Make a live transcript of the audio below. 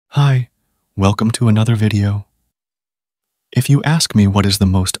Welcome to another video. If you ask me what is the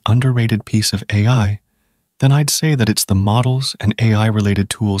most underrated piece of AI, then I'd say that it's the models and AI-related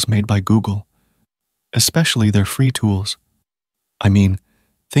tools made by Google, especially their free tools. I mean,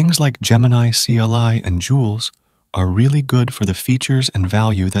 things like Gemini CLI and Jules are really good for the features and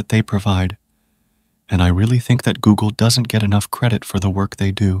value that they provide, and I really think that Google doesn't get enough credit for the work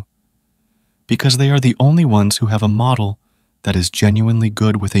they do, because they are the only ones who have a model that is genuinely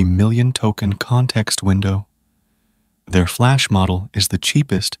good with a 1,000,000-token context window. Their Flash model is the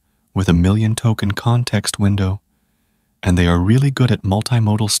cheapest with a 1,000,000-token context window, and they are really good at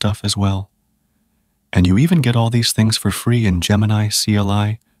multimodal stuff as well. And you even get all these things for free in Gemini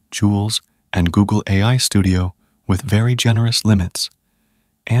CLI, Jules, and Google AI Studio with very generous limits.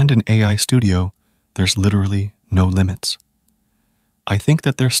 And in AI Studio, there's literally no limits. I think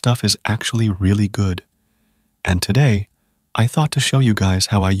that their stuff is actually really good. And today, I thought to show you guys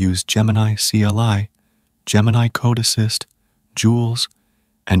how I use Gemini CLI, Gemini Code Assist, Jules,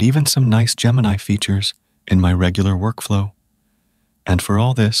 and even some nice Gemini features in my regular workflow. And for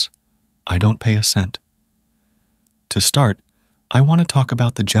all this, I don't pay a cent. To start, I want to talk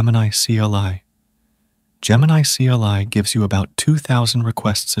about the Gemini CLI. Gemini CLI gives you about 2,000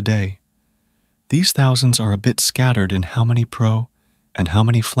 requests a day. These thousands are a bit scattered in how many Pro and how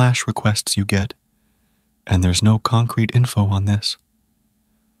many Flash requests you get, and there's no concrete info on this.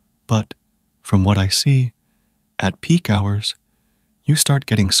 But from what I see, at peak hours, you start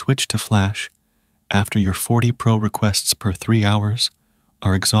getting switched to Flash after your 40 Pro requests per 3 hours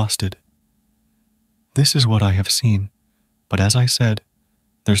are exhausted. This is what I have seen, but as I said,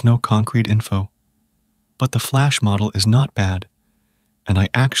 there's no concrete info. But the Flash model is not bad, and I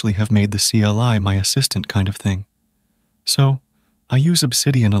actually have made the CLI my assistant kind of thing. So, I use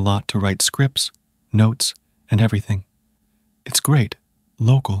Obsidian a lot to write scripts, notes, and everything. It's great,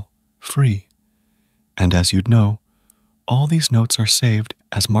 local, free. And as you'd know, all these notes are saved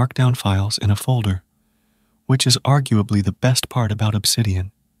as markdown files in a folder, which is arguably the best part about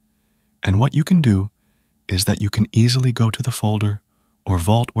Obsidian. And what you can do is that you can easily go to the folder or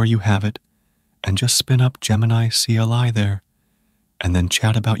vault where you have it and just spin up Gemini CLI there, and then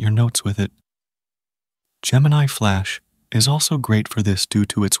chat about your notes with it. Gemini Flash is also great for this due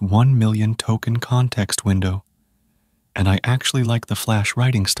to its 1,000,000 token context window, and I actually like the Flash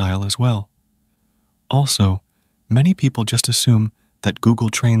writing style as well. Also, many people just assume that Google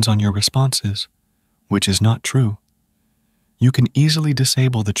trains on your responses, which is not true. You can easily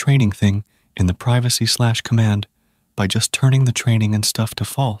disable the training thing in the privacy/command by just turning the training and stuff to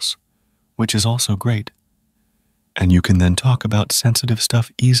false, which is also great. And you can then talk about sensitive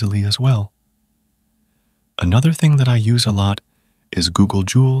stuff easily as well. Another thing that I use a lot is Google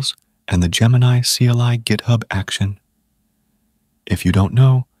Jules and the Gemini CLI GitHub action. If you don't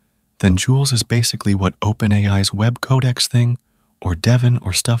know, then Jules is basically what OpenAI's web codex thing or Devin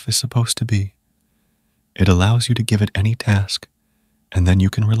or stuff is supposed to be. It allows you to give it any task, and then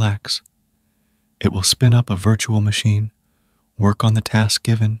you can relax. It will spin up a virtual machine, work on the task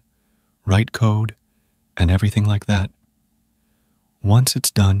given, write code, and everything like that. Once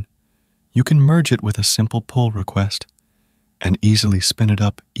it's done, you can merge it with a simple pull request and easily spin it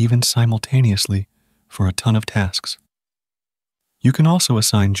up even simultaneously for a ton of tasks. You can also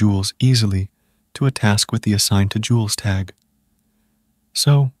assign Jules easily to a task with the Assign to Jules tag.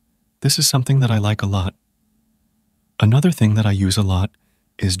 So, this is something that I like a lot. Another thing that I use a lot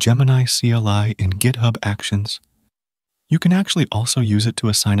is Gemini CLI in GitHub Actions. You can actually also use it to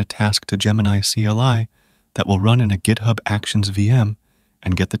assign a task to Gemini CLI that will run in a GitHub Actions VM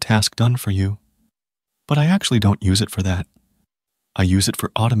and get the task done for you. But I actually don't use it for that. I use it for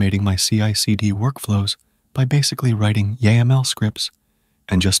automating my CI/CD workflows by basically writing YAML scripts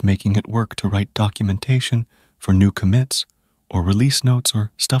and just making it work to write documentation for new commits or release notes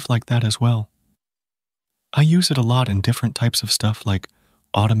or stuff like that as well. I use it a lot in different types of stuff like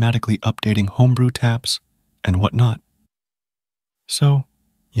automatically updating homebrew tabs and whatnot. So,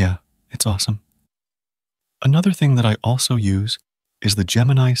 yeah, it's awesome. Another thing that I also use is the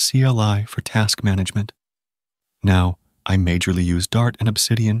Gemini CLI for task management. Now, I majorly use Dart and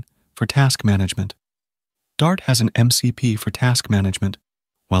Obsidian for task management. Dart has an MCP for task management,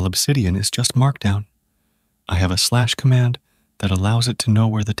 while Obsidian is just Markdown. I have a / command that allows it to know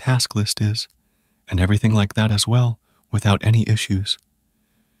where the task list is, and everything like that as well, without any issues.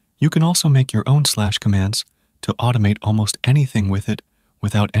 You can also make your own / commands to automate almost anything with it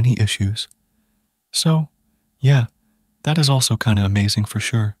without any issues. So, yeah, that is also kind of amazing for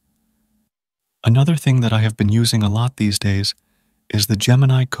sure. Another thing that I have been using a lot these days is the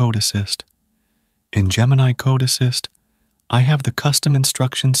Gemini Code Assist. In Gemini Code Assist, I have the custom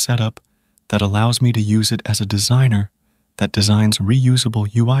instructions set up that allows me to use it as a designer that designs reusable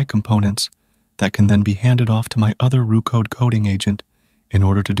UI components that can then be handed off to my other RuCode coding agent in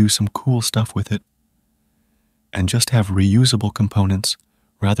order to do some cool stuff with it. And just have reusable components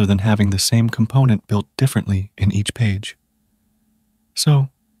rather than having the same component built differently in each page. So,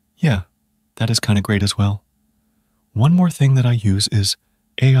 yeah, that is kind of great as well. One more thing that I use is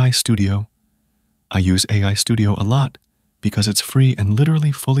AI Studio. I use AI Studio a lot because it's free and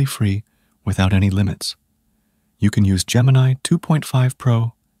literally fully free without any limits. You can use Gemini 2.5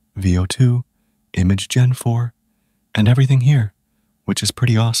 Pro, VO2, Image Gen 4, and everything here, which is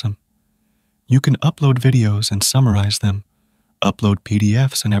pretty awesome. You can upload videos and summarize them, upload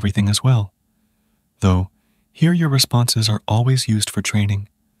PDFs and everything as well. Though, here your responses are always used for training.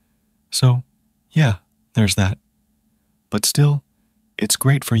 So, yeah, there's that. But still, it's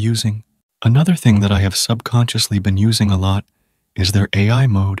great for using. Another thing that I have subconsciously been using a lot is their AI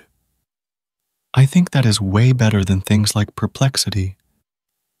mode. I think that is way better than things like Perplexity.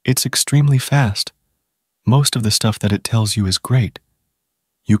 It's extremely fast. Most of the stuff that it tells you is great.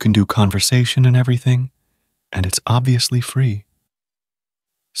 You can do conversation and everything, and it's obviously free.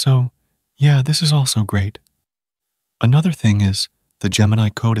 So, yeah, this is also great. Another thing is the Gemini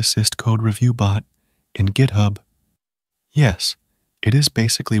Code Assist code review bot in GitHub. Yes, it is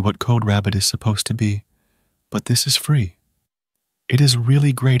basically what CodeRabbit is supposed to be, but this is free. It is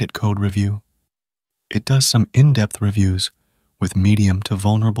really great at code review. It does some in-depth reviews with medium to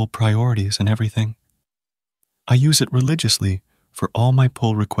vulnerable priorities and everything. I use it religiously for all my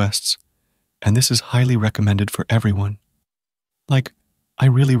pull requests, and this is highly recommended for everyone. Like, I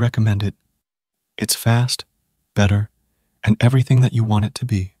really recommend it. It's fast, better, and everything that you want it to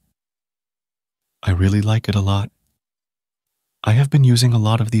be. I really like it a lot. I have been using a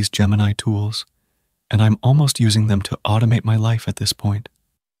lot of these Gemini tools, and I'm almost using them to automate my life at this point.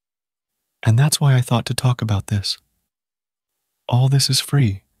 And that's why I thought to talk about this. All this is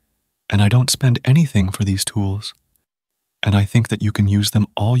free, and I don't spend anything for these tools, and I think that you can use them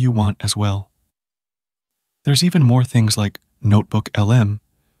all you want as well. There's even more things like Notebook LM,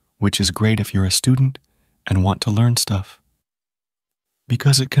 which is great if you're a student and want to learn stuff,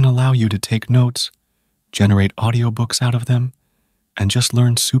 because it can allow you to take notes, generate audiobooks out of them, and just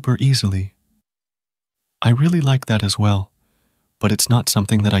learn super easily. I really like that as well, but it's not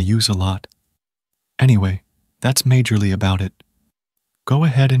something that I use a lot. Anyway, that's majorly about it. Go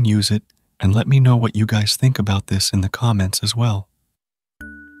ahead and use it, and let me know what you guys think about this in the comments as well.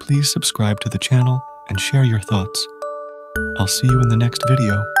 Please subscribe to the channel and share your thoughts. I'll see you in the next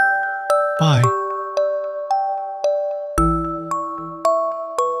video. Bye.